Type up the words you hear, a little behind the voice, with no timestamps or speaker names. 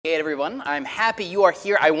Hey everyone, I'm happy you are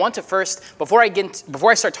here. I want to first, before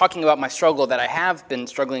I start talking about my struggle that I have been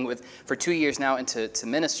struggling with for 2 years now into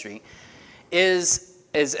ministry, is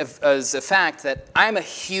a fact that I'm a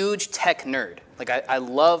huge tech nerd. Like I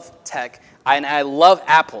love tech, and I love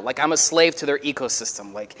Apple. Like I'm a slave to their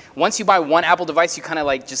ecosystem. Like once you buy one Apple device, you kind of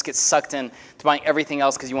like just get sucked in to buying everything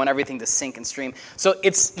else because you want everything to sync and stream. So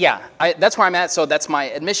that's where I'm at. So that's my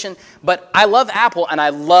admission. But I love Apple and I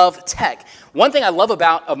love tech. One thing I love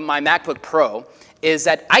about my MacBook Pro is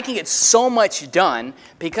that I can get so much done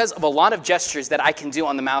because of a lot of gestures that I can do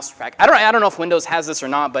on the mouse track. I don't know if Windows has this or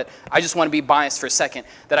not, but I just want to be biased for a second.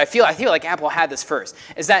 That I feel like Apple had this first.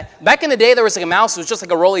 Is that back in the day there was like a mouse, it was just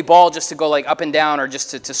like a rolly ball just to go like up and down or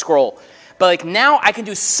just to scroll. But like now I can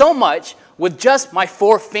do so much with just my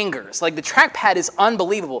 4 fingers. Like the trackpad is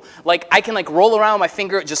unbelievable. Like I can like roll around with my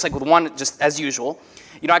finger just like with one, just as usual.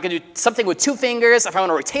 You know, I can do something with 2 fingers. If I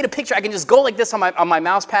want to rotate a picture, I can just go like this on my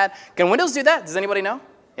mouse pad. Can Windows do that? Does anybody know?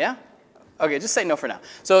 Yeah? Okay, just say no for now.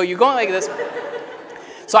 So you're going like this.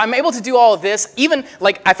 So I'm able to do all of this. Even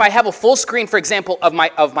like if I have a full screen, for example, of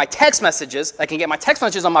my text messages, I can get my text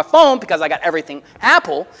messages on my phone because I got everything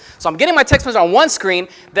Apple. So I'm getting my text message on one screen,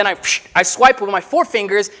 then I swipe with my 4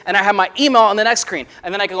 fingers, and I have my email on the next screen.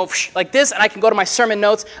 And then I can go like this, and I can go to my sermon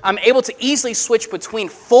notes. I'm able to easily switch between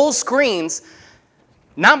full screens,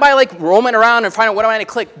 not by like roaming around and finding out what I want to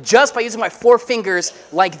click, just by using my 4 fingers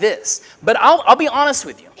like this. But I'll be honest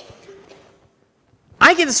with you.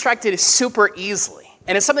 I get distracted super easily.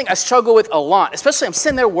 And it's something I struggle with a lot, especially I'm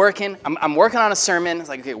sitting there working. I'm working on a sermon. It's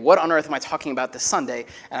like, okay, what on earth am I talking about this Sunday?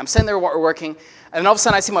 And I'm sitting there working, and then all of a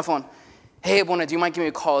sudden I see my phone. Hey, Abuna, do you mind giving me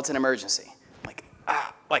a call? It's an emergency. I'm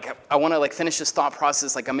like, I want to like finish this thought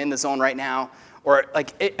process. Like I'm in the zone right now. Or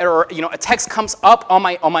like, a text comes up on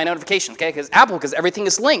my notifications, okay? Because everything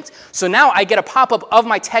is linked. So now I get a pop-up of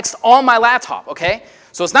my text on my laptop, okay?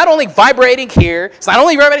 So it's not only vibrating here, it's not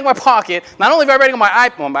only vibrating in my pocket, not only vibrating on my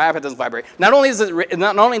iPad. Well, my iPad doesn't vibrate. Not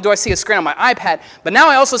only do I see a screen on my iPad, but now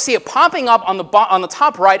I also see it popping up on the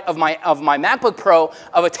top right of my MacBook Pro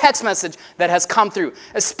of a text message that has come through.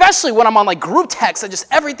 Especially when I'm on like group text, and just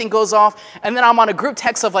everything goes off, and then I'm on a group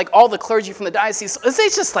text of like all the clergy from the diocese. So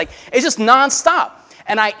it's just nonstop,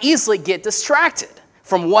 and I easily get distracted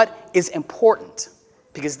from what is important.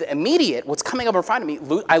 Because the immediate, what's coming up in front of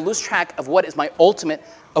me, I lose track of what is my ultimate,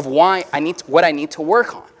 of what I need to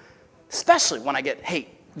work on. Especially when I get, hey,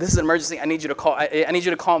 this is an emergency, I need you to call, I need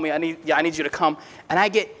you to call me, I need you to come, and I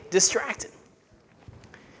get distracted.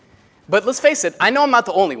 But let's face it, I know I'm not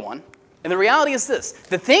the only one, and the reality is this: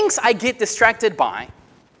 the things I get distracted by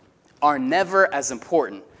are never as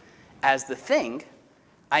important as the thing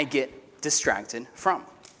I get distracted from.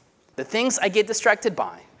 The things I get distracted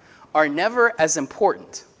by are never as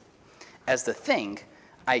important as the thing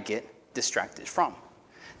I get distracted from.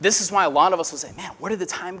 This is why a lot of us will say, man, where did the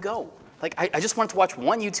time go? Like, I just wanted to watch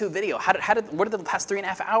one YouTube video. Where did the past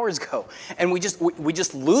 3.5 hours go? And we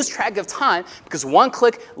just lose track of time because one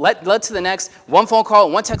click led to the next, one phone call,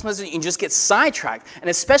 one text message, you just get sidetracked. And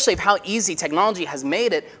especially of how easy technology has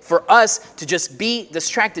made it for us to just be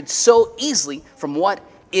distracted so easily from what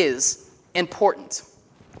is important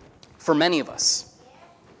for many of us.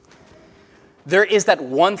 There is that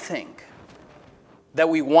one thing that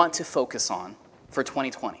we want to focus on for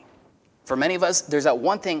 2020. For many of us, there's that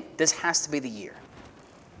one thing, this has to be the year.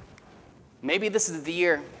 Maybe this is the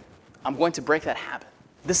year I'm going to break that habit.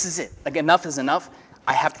 This is it. Like enough is enough.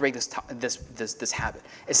 I have to break this habit.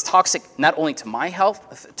 It's toxic not only to my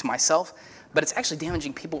health, to myself, but it's actually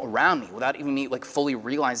damaging people around me without even me like fully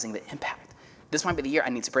realizing the impact. This might be the year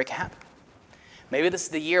I need to break a habit. Maybe this is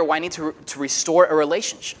the year where I need to restore a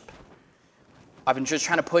relationship. I've been just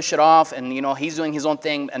trying to push it off, and he's doing his own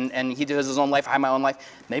thing, and he does his own life, I have my own life.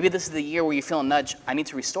 Maybe this is the year where you feel a nudge, I need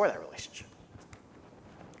to restore that relationship.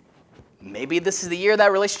 Maybe this is the year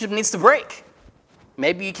that relationship needs to break.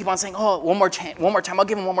 Maybe you keep on saying, oh, one more time, I'll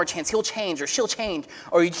give him one more chance, he'll change, or she'll change,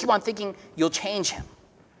 or you keep on thinking you'll change him.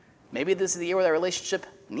 Maybe this is the year where that relationship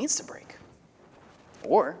needs to break.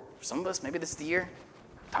 Or, for some of us, maybe this is the year,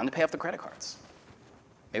 time to pay off the credit cards.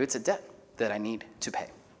 Maybe it's a debt that I need to pay.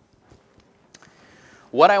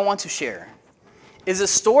 What I want to share is a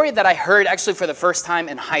story that I heard actually for the first time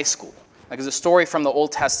in high school. Like it's a story from the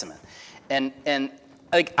Old Testament. And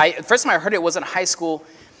like the first time I heard it was in high school,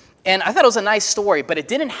 and I thought it was a nice story, but it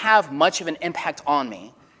didn't have much of an impact on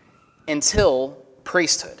me until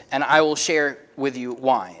priesthood, and I will share with you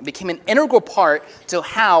why. It became an integral part to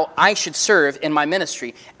how I should serve in my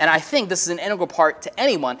ministry, and I think this is an integral part to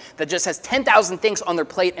anyone that just has 10,000 things on their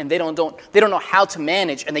plate and they don't know how to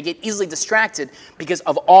manage, and they get easily distracted because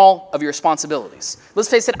of all of your responsibilities. Let's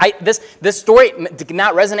face it, this story did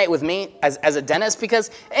not resonate with me as a dentist because,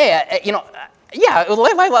 hey, yeah,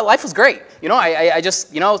 life was great. I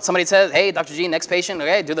just, somebody says, hey, Dr. G, next patient,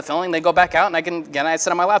 okay, do the filling, they go back out, and I sit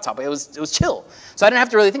on my laptop. It was chill. So I didn't have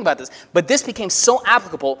to really think about this. But this became so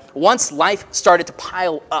applicable once life started to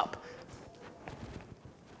pile up.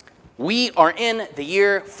 We are in the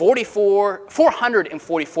year 444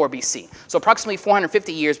 BC, so approximately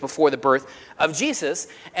 450 years before the birth of Jesus,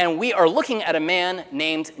 and we are looking at a man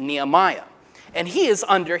named Nehemiah. And he is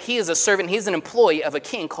a servant, he's an employee of a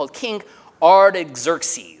king called King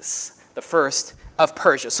Artaxerxes, the first of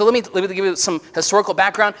Persia. So let me give you some historical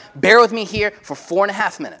background. Bear with me here for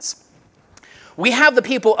 4.5 minutes. We have the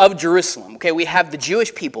people of Jerusalem, okay? We have the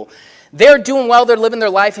Jewish people. They're doing well, they're living their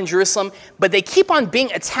life in Jerusalem, but they keep on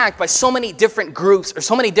being attacked by so many different groups or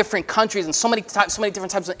so many different countries and so many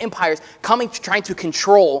different types of empires trying to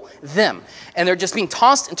control them. And they're just being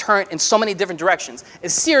tossed and turned in so many different directions.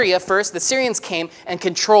 Assyria first, the Syrians came and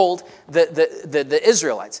controlled the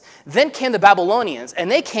Israelites. Then came the Babylonians,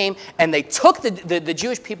 and they came and they took the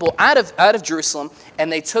Jewish people out of Jerusalem,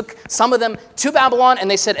 and they took some of them to Babylon,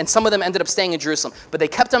 and some of them ended up staying in Jerusalem. But they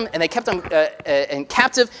kept them in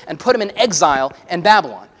captive and put them in exile in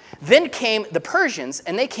Babylon. Then came the Persians,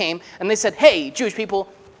 and they came and they said, hey, Jewish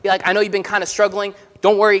people, I know you've been kind of struggling.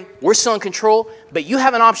 Don't worry, we're still in control, but you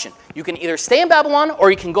have an option. You can either stay in Babylon or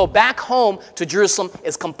you can go back home to Jerusalem.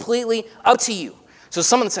 It's completely up to you. So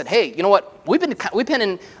someone said, hey, you know what? We've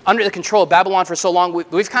been under the control of Babylon for so long.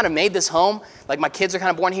 We've kind of made this home. Like my kids are kind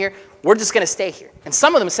of born here. We're just going to stay here. And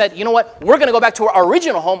some of them said, you know what? We're going to go back to our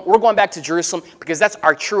original home. We're going back to Jerusalem because that's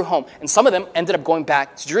our true home. And some of them ended up going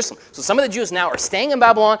back to Jerusalem. So some of the Jews now are staying in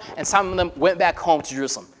Babylon, and some of them went back home to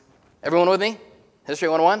Jerusalem. Everyone with me? History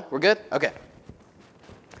 101? We're good? Okay.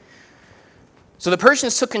 So the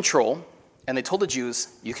Persians took control, and they told the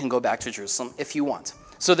Jews, you can go back to Jerusalem if you want.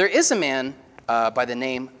 So there is a man by the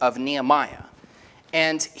name of Nehemiah.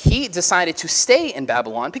 And he decided to stay in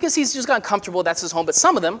Babylon because he's just gotten comfortable, that's his home. But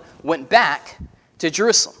some of them went back to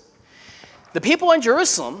Jerusalem. The people in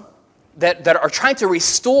Jerusalem that are trying to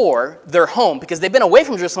restore their home, because they've been away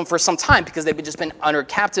from Jerusalem for some time because they've just been under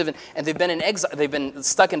captive and they've been in exile, they've been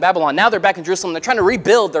stuck in Babylon. Now they're back in Jerusalem. They're trying to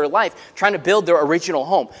rebuild their life, trying to build their original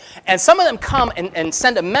home. And some of them come and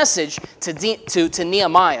send a message to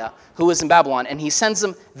Nehemiah, who is in Babylon, and he sends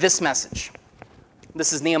them this message.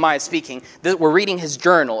 This is Nehemiah speaking. We're reading his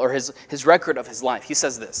journal or his record of his life. He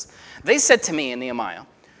says this. They said to me in Nehemiah,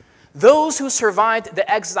 those who survived the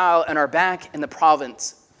exile and are back in the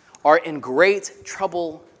province are in great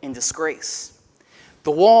trouble and disgrace.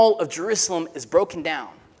 The wall of Jerusalem is broken down,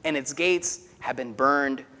 and its gates have been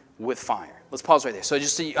burned with fire. Let's pause right there. So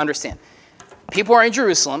just so you understand, people are in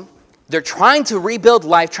Jerusalem. They're trying to rebuild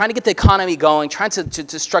life, trying to get the economy going, trying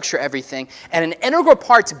to structure everything. And an integral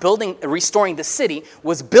part to restoring the city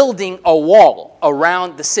was building a wall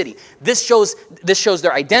around the city. This shows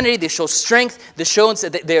their identity. This shows strength. This shows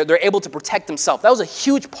that they're able to protect themselves. That was a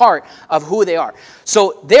huge part of who they are.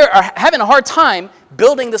 So they are having a hard time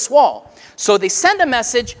building this wall. So they send a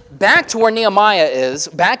message back to where Nehemiah is,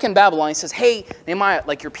 back in Babylon. He says, hey, Nehemiah,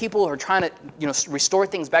 like your people are trying to restore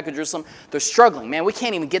things back in Jerusalem. They're struggling. Man, we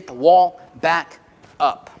can't even get the wall back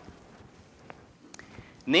up.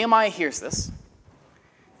 Nehemiah hears this.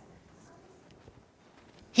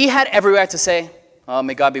 He had every right to say, oh,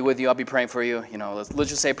 may God be with you. I'll be praying for you. Let's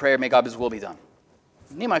just say a prayer. May God's will be done.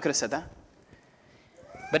 Nehemiah could have said that.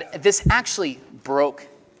 But this actually broke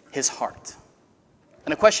his heart.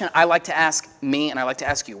 And a question I like to ask me, and I like to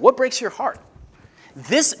ask you, what breaks your heart?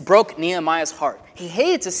 This broke Nehemiah's heart. He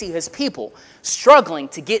hated to see his people struggling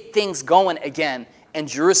to get things going again in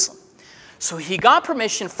Jerusalem. So he got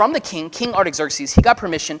permission from the king, King Artaxerxes. He got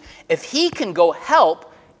permission if he can go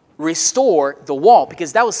help restore the wall,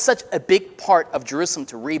 because that was such a big part of Jerusalem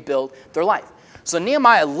to rebuild their life. So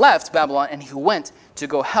Nehemiah left Babylon, and he went to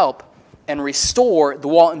go help and restore the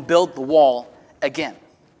wall and build the wall again.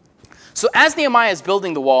 So as Nehemiah is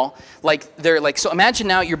building the wall, so imagine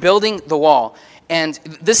now you're building the wall, and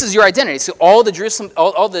this is your identity. So all the Jerusalem,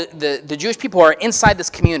 all the Jewish people are inside this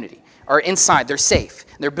community, are inside, they're safe.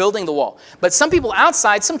 They're building the wall. But some people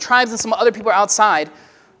outside, some tribes and some other people outside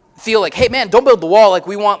feel like, hey man, don't build the wall,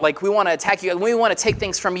 we want to attack you, we want to take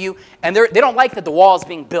things from you, and they don't like that the wall is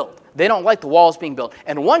being built. They don't like the walls being built.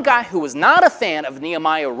 And one guy who was not a fan of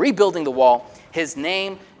Nehemiah rebuilding the wall, his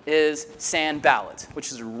name is Sanballat,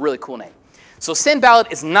 which is a really cool name. So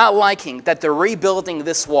Sanballat is not liking that they're rebuilding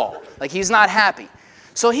this wall. Like, he's not happy.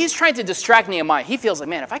 So he's trying to distract Nehemiah. He feels like,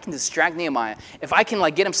 man, if I can distract Nehemiah, if I can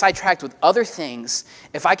like get him sidetracked with other things,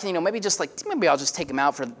 if I can, maybe I'll just take him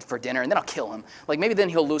out for dinner and then I'll kill him. Like, maybe then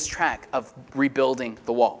he'll lose track of rebuilding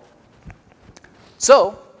the wall.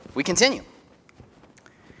 So we continue.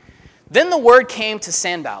 Then the word came to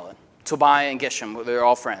Sanballat, Tobiah and Geshem, they're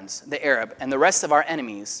all friends, the Arab, and the rest of our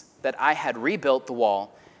enemies, that I had rebuilt the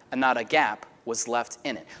wall and not a gap was left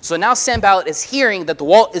in it. So now Sanballat is hearing that the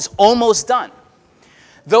wall is almost done.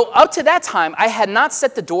 Though up to that time, I had not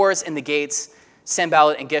set the doors and the gates,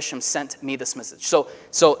 Sanballat and Geshem sent me this message. So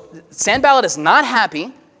Sanballat is not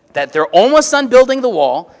happy that they're almost done building the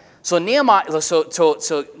wall. So Sanballat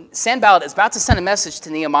is about to send a message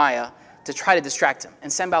to Nehemiah to try to distract him.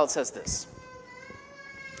 And Sanballat says this.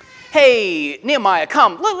 Hey, Nehemiah,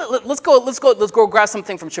 come. Let's go grab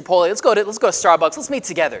something from Chipotle. Let's go to Starbucks. Let's meet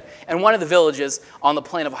together in one of the villages on the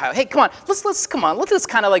plain of Ohio. Hey, come on. Let's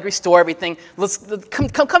kind of like restore everything. Let's come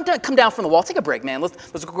down from the wall. Take a break, man.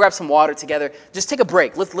 Let's go grab some water together. Just take a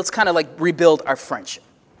break. Let's kind of like rebuild our friendship.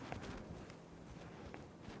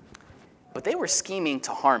 But they were scheming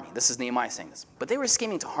to harm me. This is Nehemiah saying this. But they were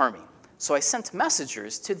scheming to harm me. So I sent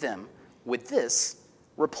messengers to them with this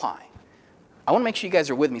reply. I want to make sure you guys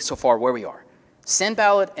are with me so far where we are.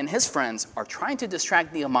 Sanballat and his friends are trying to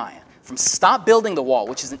distract Nehemiah from stop building the wall,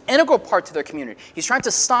 which is an integral part to their community. He's trying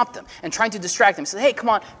to stop them and trying to distract them. He says, hey, come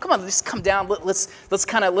on, just come down. Let's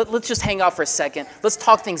just hang out for a second. Let's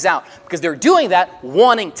talk things out. Because they're doing that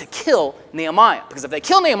wanting to kill Nehemiah. Because if they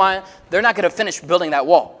kill Nehemiah, they're not going to finish building that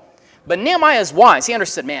wall. But Nehemiah is wise. He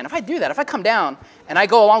understood, man, if I do that, if I come down and I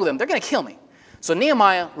go along with them, they're going to kill me. So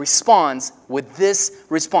Nehemiah responds with this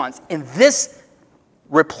response. And this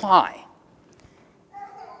reply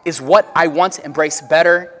is what I want to embrace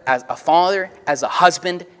better as a father, as a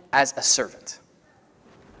husband, as a servant.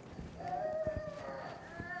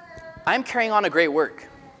 I'm carrying on a great work,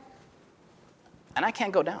 and I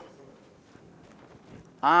can't go down.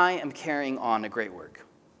 I am carrying on a great work,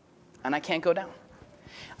 and I can't go down.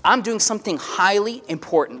 I'm doing something highly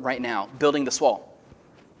important right now, building this wall.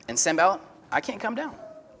 And Sanballat, I can't come down.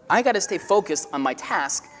 I got to stay focused on my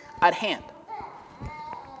task at hand.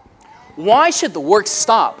 Why should the work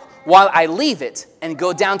stop while I leave it and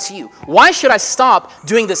go down to you? Why should I stop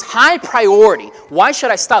doing this high priority? Why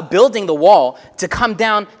should I stop building the wall to come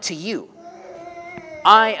down to you?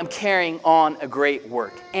 I am carrying on a great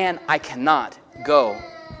work, and I cannot go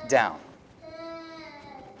down.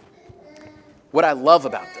 What I love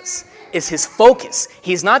about this is his focus.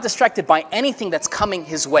 He's not distracted by anything that's coming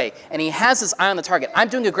his way, and he has his eye on the target. I'm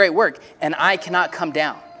doing a great work, and I cannot come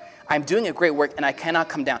down. I'm doing a great work, and I cannot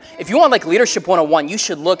come down. If you want like Leadership 101, you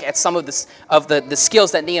should look at some of the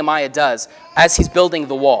skills that Nehemiah does as he's building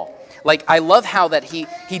the wall. Like, I love how that he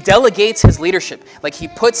delegates his leadership. Like, he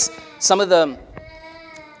puts some of the,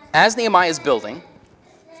 as Nehemiah is building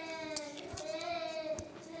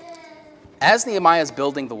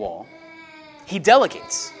the wall, he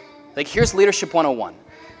delegates. Like, here's Leadership 101.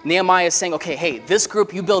 Nehemiah is saying, okay, hey, this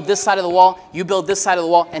group, you build this side of the wall, you build this side of the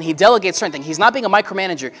wall, and he delegates certain things. He's not being a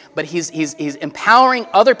micromanager, but he's empowering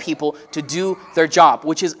other people to do their job,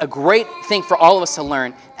 which is a great thing for all of us to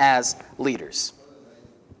learn as leaders.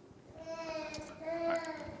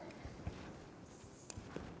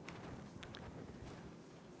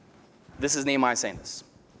 This is Nehemiah saying this.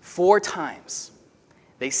 4 times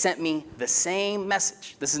they sent me the same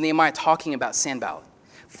message. This is Nehemiah talking about Sanballat.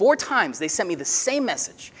 4 times they sent me the same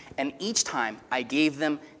message, and each time I gave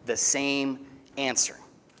them the same answer.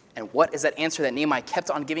 And what is that answer that Nehemiah kept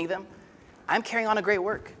on giving them? I'm carrying on a great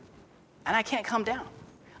work, and I can't come down.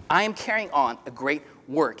 I am carrying on a great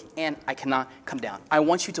work, and I cannot come down. I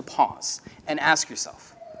want you to pause and ask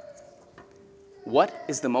yourself, what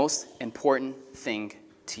is the most important thing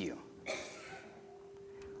to you?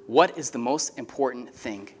 What is the most important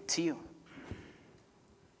thing to you?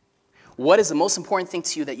 What is the most important thing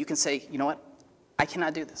to you that you can say, you know what, I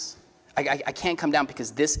cannot do this. I can't come down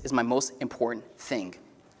because this is my most important thing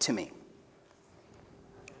to me.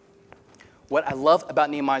 What I love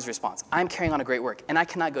about Nehemiah's response, I'm carrying on a great work and I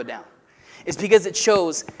cannot go down, is because it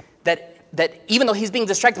shows that even though he's being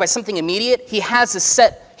distracted by something immediate, he has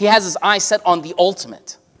his eyes set on the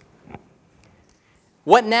ultimate.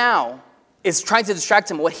 What now is trying to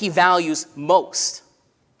distract him what he values most.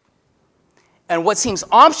 And what seems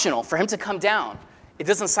optional for him to come down, it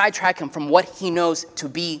doesn't sidetrack him from what he knows to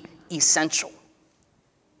be essential.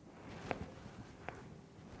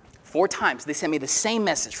 4 times they sent me the same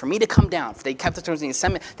message for me to come down. They kept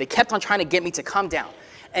on trying to get me to come down.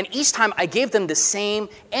 And each time I gave them the same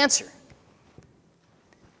answer.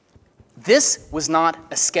 This was not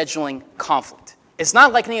a scheduling conflict. It's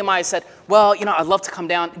not like Nehemiah said, well, I'd love to come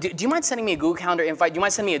down. Do you mind sending me a Google Calendar invite? Do you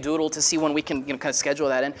mind sending me a doodle to see when we can kind of schedule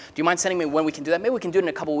that in? Do you mind sending me when we can do that? Maybe we can do it in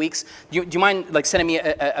a couple weeks. Do you mind sending me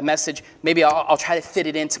a message? Maybe I'll try to fit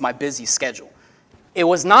it into my busy schedule. It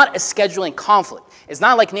was not a scheduling conflict. It's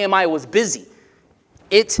not like Nehemiah was busy.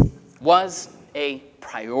 It was a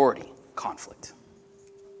priority conflict.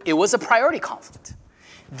 It was a priority conflict.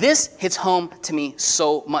 This hits home to me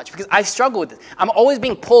so much because I struggle with it. I'm always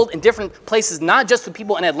being pulled in different places, not just with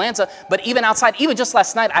people in Atlanta, but even outside. Even just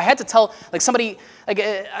last night, I had to tell somebody,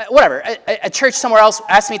 a church somewhere else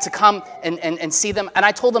asked me to come and see them, and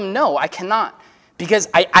I told them, no, I cannot. Because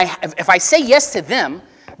if I say yes to them,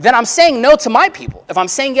 then I'm saying no to my people. If I'm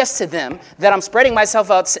saying yes to them, then I'm spreading myself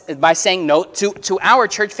out by saying no to our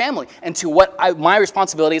church family and to what my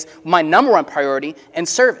responsibility is, my number one priority in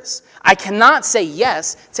service. I cannot say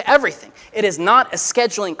yes to everything. It is not a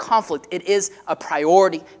scheduling conflict. It is a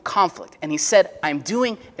priority conflict. And he said, I'm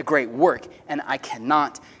doing a great work and I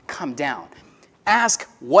cannot come down. Ask,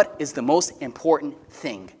 what is the most important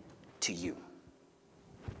thing to you?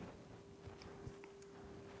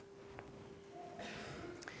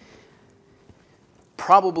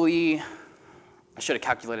 Probably, I should have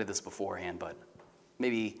calculated this beforehand, but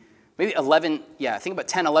maybe 11, I think about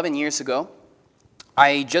 10, 11 years ago,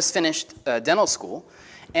 I just finished dental school,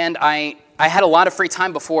 and I had a lot of free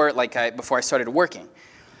time before I started working.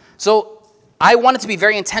 So I wanted to be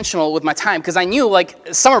very intentional with my time because I knew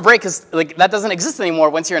summer break is that doesn't exist anymore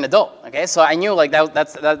once you're an adult. Okay, so I knew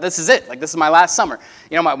this is it. This is my last summer.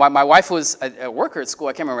 My wife was a worker at school.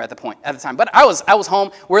 I can't remember at the time, but I was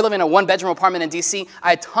home. We're living in a 1-bedroom apartment in DC.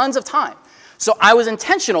 I had tons of time, so I was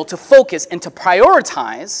intentional to focus and to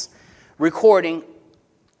prioritize recording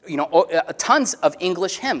tons of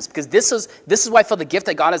English hymns because this is why I felt the gift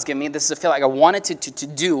that God has given me. This is a feel like I wanted to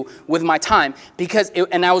do with my time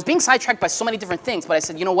and I was being sidetracked by so many different things, but I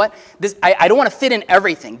said, you know what? I don't want to fit in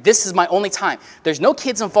everything. This is my only time. There's no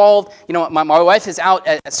kids involved. My wife is out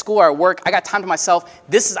at school or at work. I got time to myself.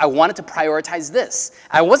 I wanted to prioritize this.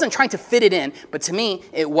 I wasn't trying to fit it in, but to me,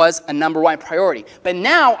 it was a number one priority. But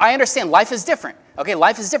now I understand life is different. Okay,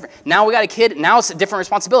 life is different. Now we got a kid. Now it's a different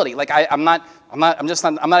responsibility. I'm not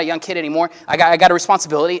a young kid anymore. I got a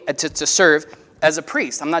responsibility to serve as a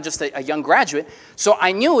priest. I'm not just a young graduate. So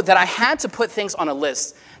I knew that I had to put things on a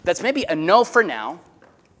list that's maybe a no for now,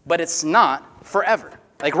 but it's not forever.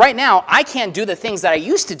 Right now, I can't do the things that I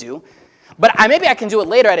used to do, but maybe I can do it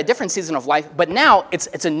later at a different season of life. But now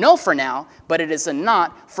it's a no for now, but it is a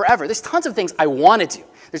not forever. There's tons of things I want to do.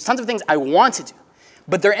 There's tons of things I want to do.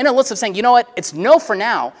 But they're in a list of saying, you know what, it's no for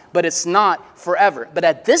now, but it's not forever. But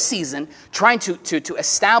at this season, trying to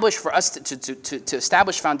establish for us, to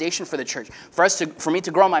establish foundation for the church, for me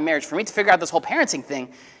to grow my marriage, for me to figure out this whole parenting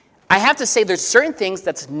thing, I have to say there's certain things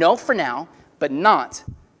that's no for now, but not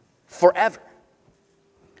forever.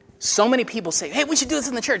 So many people say, hey, we should do this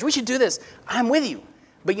in the church. We should do this. I'm with you.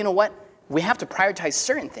 But you know what? We have to prioritize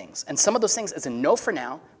certain things. And some of those things is a no for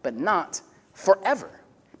now, but not forever.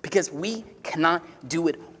 Because we cannot do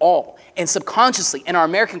it all. And subconsciously, in our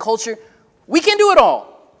American culture, we can do it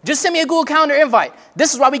all. Just send me a Google Calendar invite.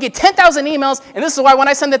 This is why we get 10,000 emails, and this is why when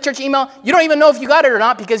I send the church email, you don't even know if you got it or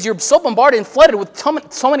not because you're so bombarded and flooded with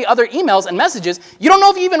so many other emails and messages, you don't know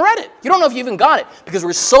if you even read it. You don't know if you even got it because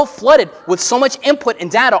we're so flooded with so much input and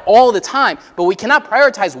data all the time, but we cannot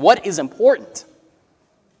prioritize what is important.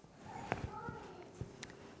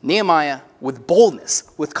 Nehemiah, with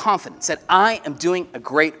boldness, with confidence, said, I am doing a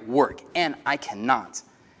great work, and I cannot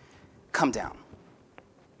come down.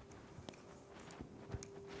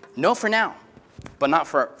 No for now, but not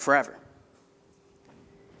for forever.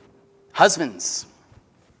 Husbands,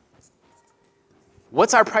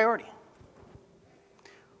 what's our priority?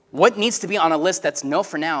 What needs to be on a list that's no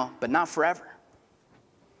for now, but not forever?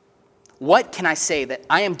 What can I say that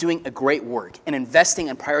I am doing a great work in investing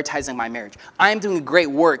and prioritizing my marriage? I am doing a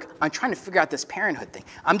great work on trying to figure out this parenthood thing.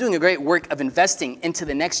 I'm doing a great work of investing into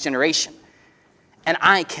the next generation. And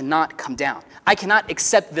I cannot come down. I cannot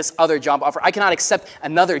accept this other job offer. I cannot accept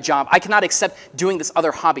another job. I cannot accept doing this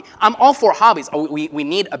other hobby. I'm all for hobbies. We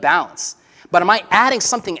need a balance. But am I adding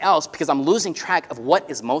something else because I'm losing track of what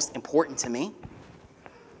is most important to me?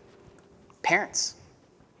 Parents.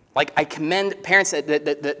 I commend parents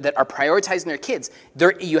that are prioritizing their kids.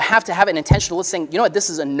 You have to have an intentional list saying, you know what, this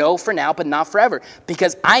is a no for now, but not forever.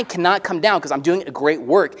 Because I cannot come down because I'm doing a great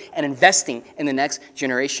work and investing in the next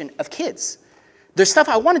generation of kids. There's stuff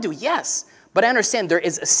I want to do, yes. But I understand there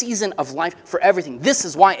is a season of life for everything. This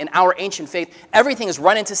is why in our ancient faith, everything is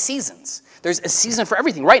run into seasons. There's a season for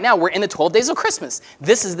everything. Right now, we're in the 12 days of Christmas.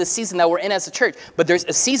 This is the season that we're in as a church. But there's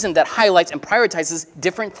a season that highlights and prioritizes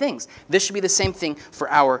different things. This should be the same thing for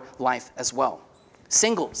our life as well.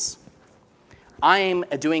 Singles, I am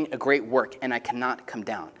doing a great work and I cannot come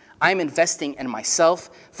down. I am investing in myself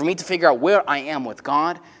for me to figure out where I am with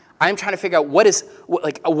God. I'm trying to figure out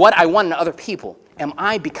what I want in other people. Am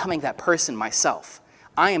I becoming that person myself?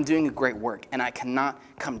 I am doing a great work, and I cannot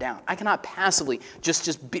come down. I cannot passively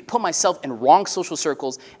put myself in wrong social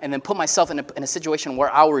circles and then put myself in a situation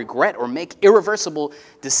where I'll regret or make irreversible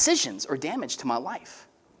decisions or damage to my life.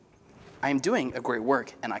 I am doing a great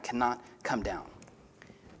work, and I cannot come down.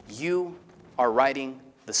 You are writing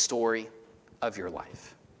the story of your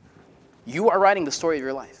life. You are writing the story of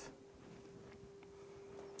your life.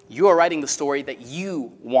 You are writing the story that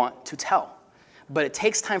you want to tell. But it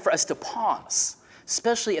takes time for us to pause,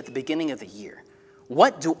 especially at the beginning of the year.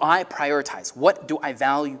 What do I prioritize? What do I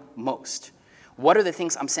value most? What are the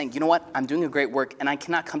things I'm saying, you know what, I'm doing a great work and I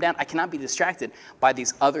cannot come down. I cannot be distracted by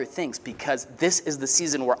these other things because this is the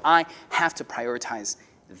season where I have to prioritize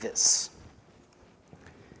this.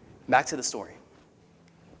 Back to the story.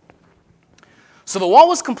 So the wall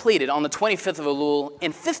was completed on the 25th of Elul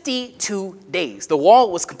in 52 days. The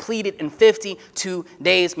wall was completed in 52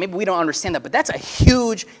 days. Maybe we don't understand that, but that's a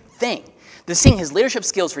huge thing. To seeing his leadership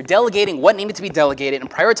skills for delegating what needed to be delegated and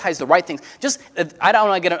prioritize the right things. I don't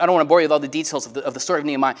want to bore you with all the details of the story of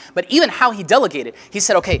Nehemiah, but even how he delegated. He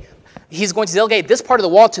said, okay, he's going to delegate this part of the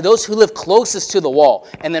wall to those who live closest to the wall.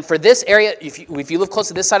 And then for this area, if you live close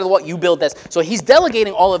to this side of the wall, you build this. So he's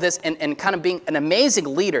delegating all of this and kind of being an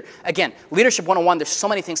amazing leader. Again, Leadership 101, there's so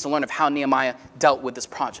many things to learn of how Nehemiah dealt with this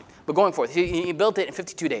project. But going forth, he built it in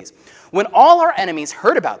 52 days. When all our enemies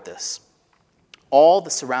heard about this, all the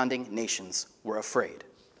surrounding nations were afraid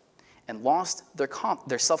and lost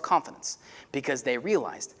their self-confidence because they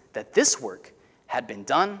realized that this work had been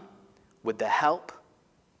done with the help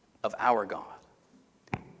of our God.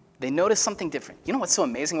 They noticed something different. You know what's so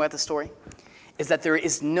amazing about this story? Is that there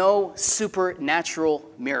is no supernatural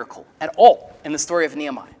miracle at all in the story of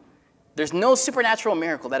Nehemiah. There's no supernatural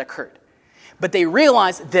miracle that occurred. But they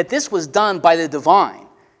realized that this was done by the divine.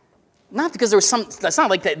 Not because there was that's not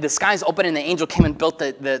like the skies opened and the angel came and built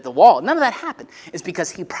the wall. None of that happened. It's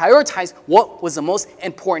because he prioritized what was the most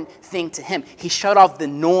important thing to him. He shut off the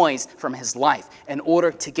noise from his life in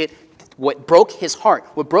order to get what broke his heart.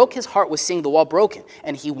 What broke his heart was seeing the wall broken.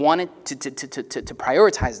 And he wanted to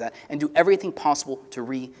prioritize that and do everything possible to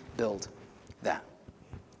rebuild that.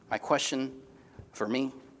 My question for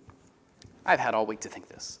me, I've had all week to think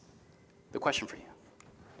this. The question for you.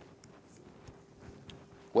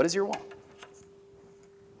 What is your wall?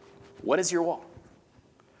 What is your wall?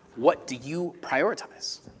 What do you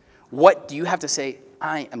prioritize? What do you have to say,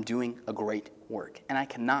 I am doing a great work and I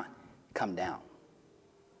cannot come down?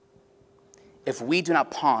 If we do not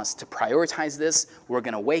pause to prioritize this, we're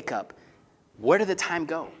going to wake up. Where did the time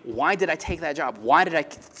go? Why did I take that job? Why did I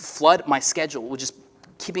flood my schedule with just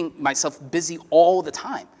keeping myself busy all the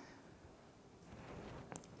time?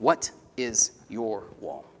 What is your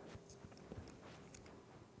wall?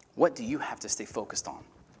 What do you have to stay focused on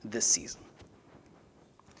this season?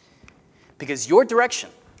 Because your direction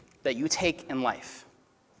that you take in life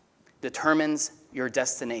determines your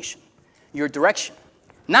destination. Your direction,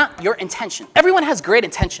 not your intention. Everyone has great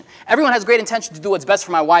intention. Everyone has great intention to do what's best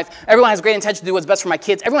for my wife. Everyone has great intention to do what's best for my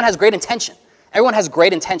kids. Everyone has great intention. Everyone has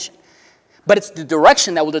great intention. But it's the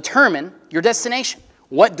direction that will determine your destination.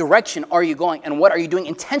 What direction are you going, and what are you doing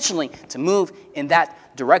intentionally to move in that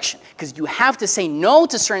direction? Because you have to say no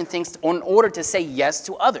to certain things in order to say yes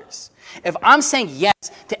to others. If I'm saying yes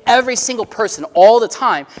to every single person all the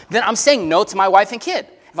time, then I'm saying no to my wife and kid.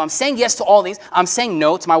 If I'm saying yes to all these, I'm saying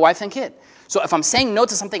no to my wife and kid. So if I'm saying no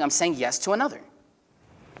to something, I'm saying yes to another.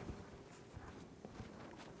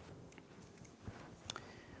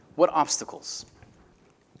 What obstacles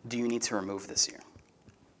do you need to remove this year?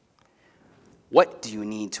 What do you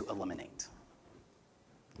need to eliminate?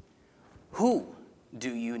 Who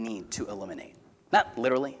do you need to eliminate? Not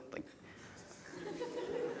literally,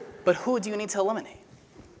 but who do you need to eliminate?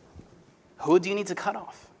 Who do you need to cut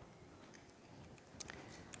off?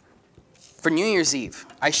 For New Year's Eve,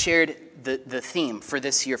 I shared the theme for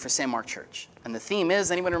this year for St. Mark Church. And the theme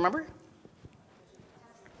is, anyone remember?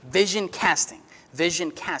 Vision casting.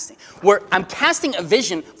 Vision casting. Where I'm casting a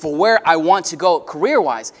vision for where I want to go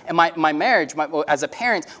career-wise. And my marriage, as a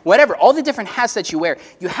parent, whatever, all the different hats that you wear,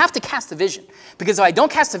 you have to cast a vision. Because if I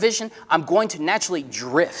don't cast a vision, I'm going to naturally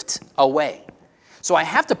drift away. So I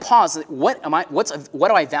have to pause. What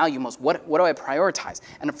do I value most? What do I prioritize?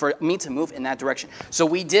 And for me to move in that direction. So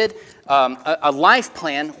we did a life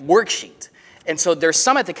plan worksheet. And so there's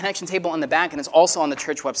some at the connection table on the back, and it's also on the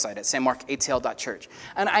church website at sanmarkatl.church.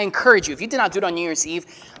 And I encourage you, if you did not do it on New Year's Eve,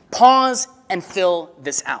 pause and fill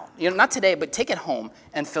this out. Not today, but take it home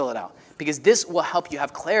and fill it out. Because this will help you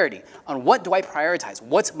have clarity on what do I prioritize?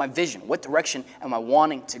 What's my vision? What direction am I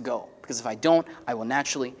wanting to go? Because if I don't, I will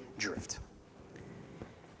naturally drift.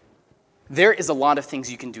 There is a lot of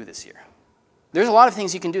things you can do this year. There's a lot of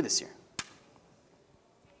things you can do this year.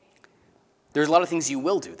 There's a lot of things you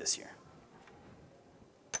will do this year.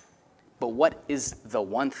 But what is the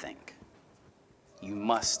one thing you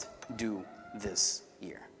must do this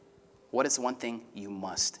year? What is the one thing you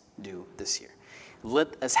must do this year?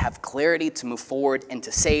 Let us have clarity to move forward and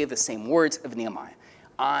to say the same words of Nehemiah.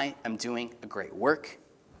 I am doing a great work,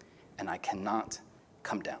 and I cannot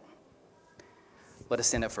come down. Let us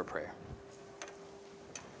stand up for prayer.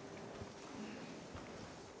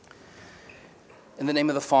 In the name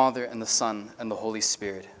of the Father, and the Son, and the Holy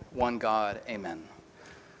Spirit, one God, amen.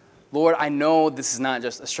 Lord, I know this is not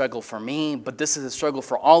just a struggle for me, but this is a struggle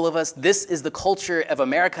for all of us. This is the culture of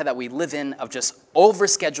America that we live in, of just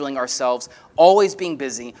overscheduling ourselves, always being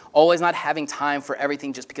busy, always not having time for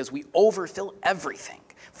everything just because we overfill everything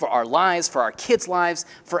for our lives, for our kids' lives,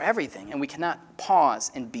 for everything. And we cannot pause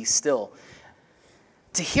and be still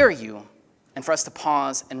to hear you and for us to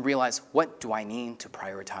pause and realize, what do I need to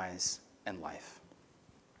prioritize in life?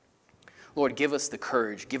 Lord, give us the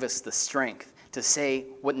courage, give us the strength to say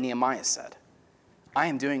what Nehemiah said. I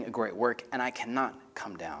am doing a great work, and I cannot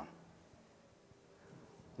come down.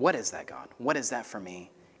 What is that, God? What is that for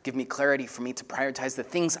me? Give me clarity for me to prioritize the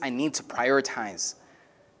things I need to prioritize.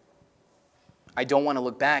 I don't want to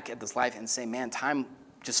look back at this life and say, man, time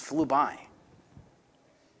just flew by.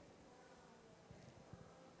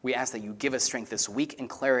 We ask that you give us strength this week and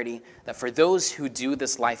clarity, that for those who do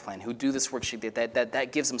this life plan, who do this worksheet,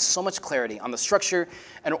 that gives them so much clarity on the structure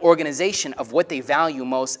and organization of what they value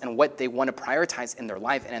most and what they want to prioritize in their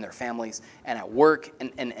life and in their families and at work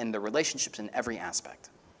and their relationships in every aspect.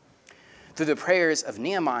 Through the prayers of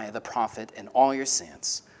Nehemiah the prophet and all your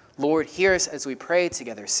saints, Lord, hear us as we pray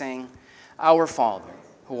together, saying, Our Father,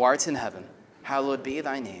 who art in heaven, hallowed be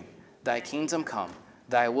thy name. Thy kingdom come,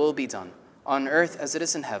 thy will be done, on earth as it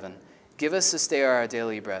is in heaven. Give us this day our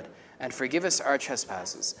daily bread, and forgive us our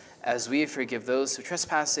trespasses, as we forgive those who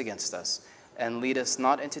trespass against us. And lead us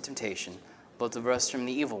not into temptation, but deliver us from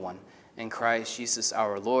the evil one. In Christ Jesus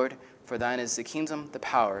our Lord, for thine is the kingdom, the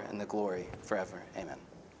power, and the glory forever. Amen.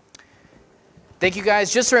 Thank you,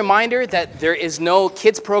 guys. Just a reminder that there is no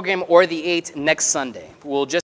kids program or the 8 next Sunday. We'll just